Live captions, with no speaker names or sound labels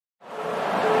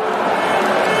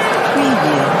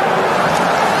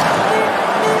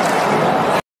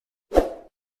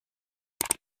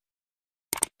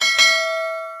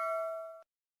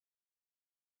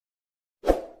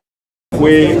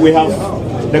we have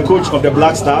the coach of the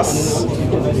Black Stars,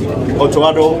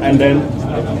 Otuado, and then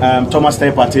Thomas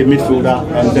Tepate, midfielder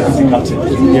and deputy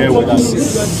captain, here with us.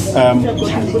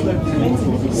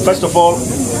 First of all,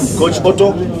 Coach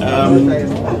Otto,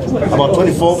 about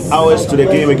 24 hours to the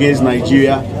game against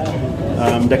Nigeria.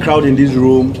 The crowd in this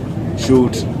room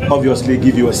should obviously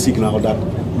give you a signal that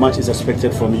much is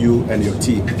expected from you and your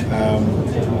team.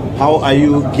 How are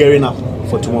you gearing up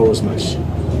for tomorrow's match?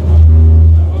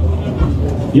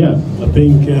 Yeah, I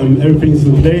think everything's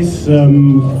in place.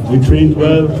 We trained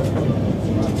well.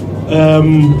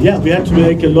 Yeah, we had to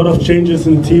make a lot of changes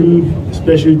in the team,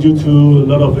 especially due to a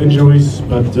lot of injuries.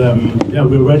 But yeah,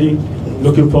 we're ready.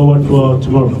 Looking forward for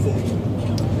tomorrow.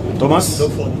 Thomas,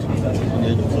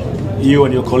 you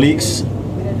and your colleagues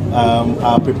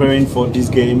are preparing for this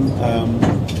game.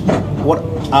 What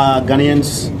are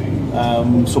Ghanaians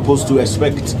supposed to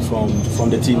expect from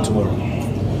the team tomorrow?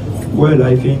 Well,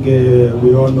 I think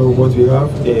we all know what we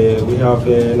have. We have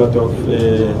a lot of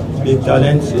big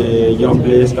talents, young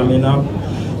players coming up,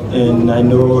 and I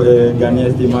know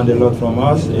Ghanaians demand a lot from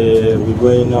us. We're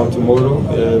going out tomorrow.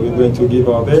 We're going to give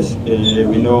our best.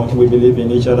 We believe in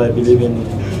each other. I believe in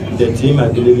the team. I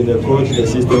believe in the coach, the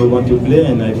system we want to play,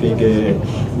 and I think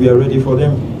we are ready for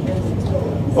them.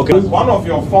 Okay. One of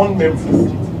your fond memories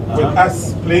with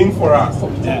us playing for us,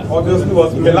 obviously,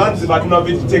 was Milan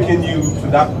Zivadinovic taking you to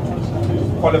that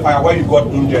qualifier where you got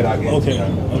injured again. Okay.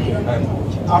 And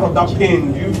out of that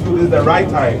pain, do you feel this is the right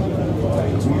time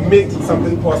to make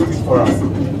something positive for us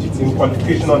in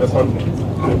qualification on the continent?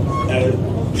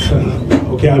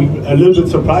 Okay, I'm a little bit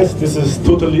surprised. This is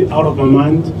totally out of my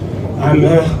mind. I'm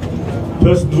a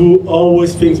person who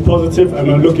always thinks positive, and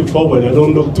I'm looking forward. I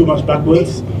don't look too much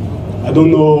backwards. I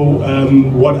don't know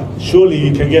what surely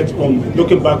you can get from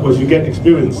looking backwards. You get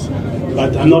experience,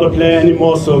 but I'm not a player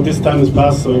anymore, so this time has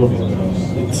passed. So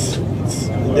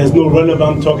there's no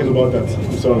relevant talking about that.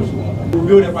 I'm sorry. You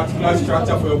build a particular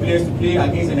structure for your players to play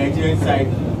against the Nigerian side.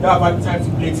 You have had time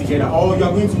to play together, or you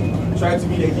are going to try to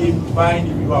win the game by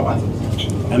individual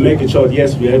battles. I make it short.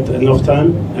 Yes, we had enough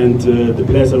time, and the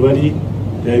players are ready.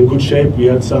 They're in good shape. We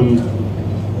had some.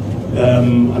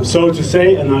 I'm sorry to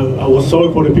say, and I was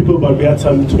sorry for the people, but we had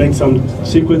to make some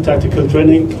secret tactical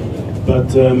training. But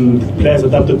the players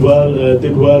adapted well,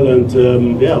 did well, and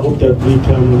yeah, I hope that we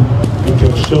can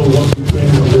show what we train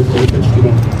on the pitch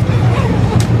today.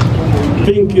 I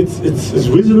think it's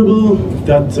reasonable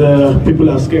that people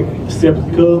are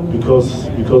skeptical because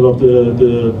of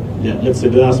the let's say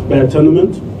the last bad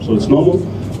tournament, so it's normal.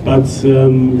 But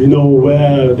you know,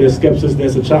 where there's skepticism,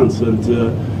 there's a chance, and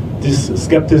this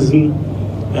skepticism,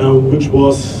 which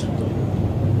was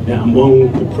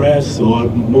among the press or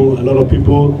among a lot of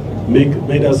people,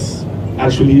 made us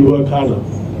actually work harder.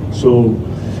 So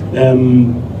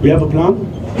we have a plan.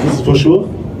 This is for sure.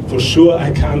 For sure,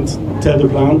 I can't tell the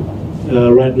plan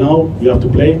right now. We have to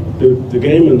play the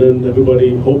game, and then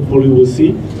everybody hopefully will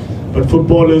see. But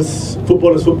football is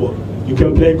football. You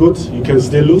can play good, you can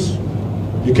still lose.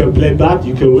 You can play bad,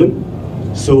 you can win.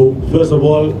 So first of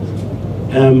all,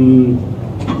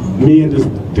 me and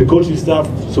the coaching staff.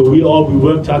 So we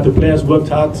worked hard. The players worked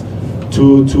hard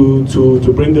to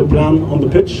bring the plan on the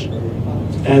pitch,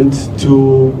 and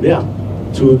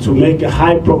to make a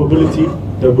high probability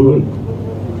that we win.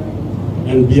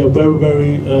 And we are very,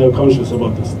 very conscious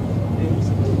about this.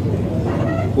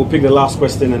 We'll pick the last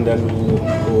question and then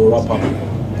we'll wrap up.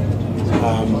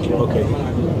 Okay.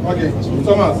 Okay,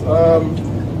 Thomas,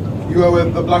 you were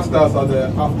with the Black Stars at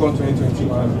the AFCON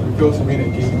 2022 and you failed to win a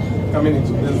game. Coming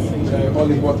into this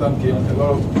all-important game, a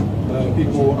lot of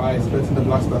people are expecting the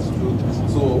Black Stars to do.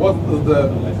 So what is the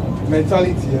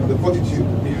mentality and the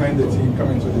fortitude behind the team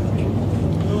coming to this game?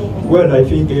 Well, I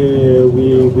think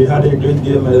we had a great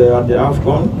game at the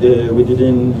AFCON. We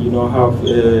didn't,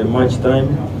 have much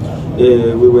time.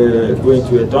 We were going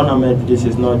to a tournament. This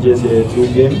is not just a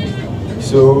 2-game,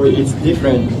 so it's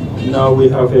different. Now we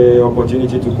have an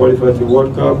opportunity to qualify to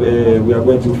World Cup. We are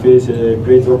going to face a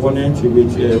great opponent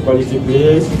with quality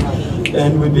players,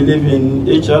 and we believe in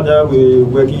each other. We're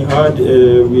working hard.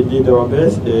 We did our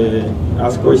best.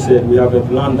 As coach said, we have a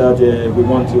plan that we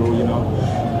want to,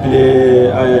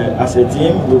 play as a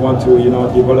team. We want to,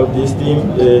 develop this team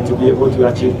to be able to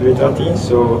achieve greater things.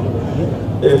 So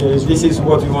this is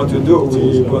what we want to do.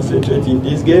 We concentrate in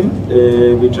this game.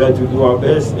 We try to do our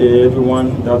best.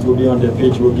 Everyone that will be on the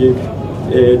pitch will give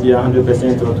their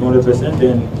 100% or 200%.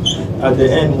 And at the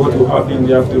end, what will happen,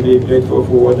 we have to be grateful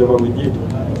for whatever we did.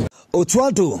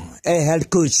 Otuado, a head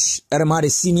coach, the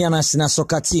senior national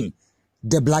soccer team,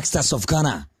 the Black Stars of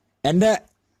Ghana. And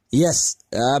yes,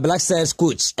 Black Stars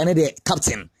coach, and the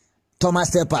captain, Thomas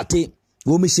Tepate,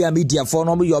 wo mi share media for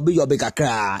no yobe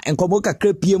kakra enkomo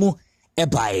kakra pie mu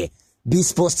ebae B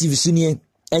Sports TV sunie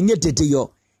enye tete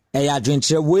yo eya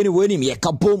adwenkyere weni me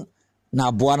kapom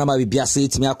na boa na ma bibia se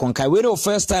itimi akonkai weni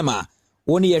first time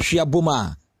woni ye hwea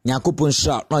boma nyakopon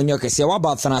sha na onyo kese wa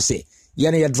ba fana se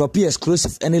ye ne drop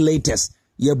exclusive any latest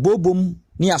ye bobum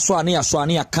ni aso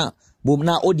ani aka bom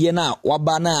na odie na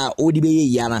waba na odi be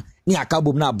ye yana ni aka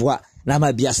bom na boa na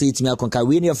ma bia se itimi akonkai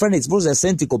weni your friend expose a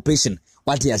scientific operation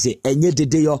what you say enye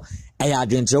tete yo eya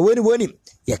adwenkyere weni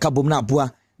ye ka bom na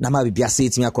boa na ma bibia se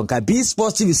itimi akonkai B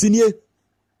Sports TV sunie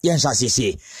yes,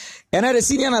 and the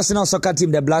senior national soccer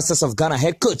team, the Blasters of Ghana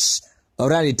head coach,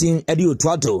 already team Eddie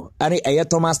Otwato, and a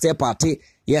Thomas Day Party,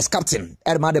 yes, captain,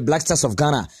 Edma the Blasters of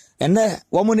Ghana, and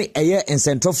one money a year in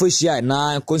Central Fushia,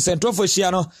 na Concentro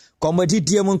Fushiano, comedy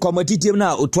team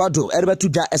now, Otwato, Edba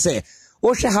Tuja essay,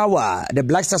 Osha Hawa, the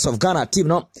Blasters of Ghana team,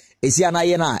 no, is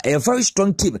yana, a very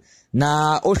strong team,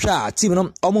 na Osha team, no,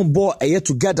 Omon a year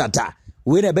together,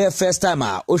 win a bare first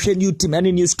timer, Ocean new team,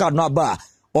 any new scout, no bar.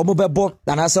 Omobebo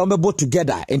and as omobebo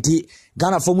together enti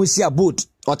Ghana for musia boat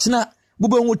ochina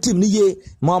bube team ni ye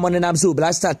mama ne nam so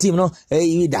blaster team no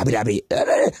dabi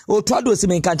o twado se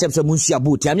men kan chepse musia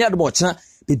boat ya do ochina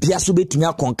bibia so betumi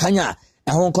akonkanya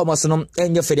ehon komoso no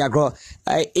enye fedi agro.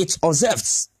 It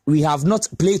observes we have not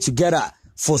played together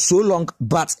for so long,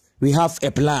 but we have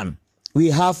a plan.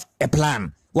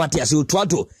 What is you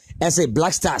twado as a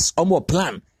Black Stars omo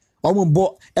plan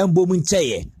ombo embo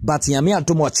muncheye but yame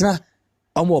antomo ochina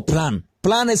omo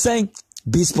plan is saying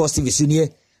B Sports TV sunie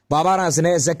babara as an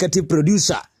executive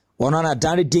producer one on a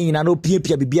danny ding na no pia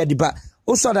bibia diba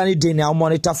also danny ding na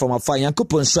monitor from afar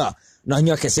yankopon sha na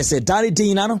nyo kese se danny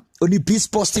ding na no oni B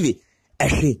Sports TV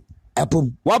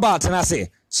epum waba tana say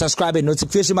subscribe and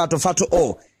notification button fato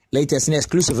all latest and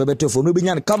exclusive beto for no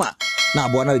binyan kama na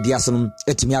bo na bibia so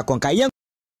etimi akonka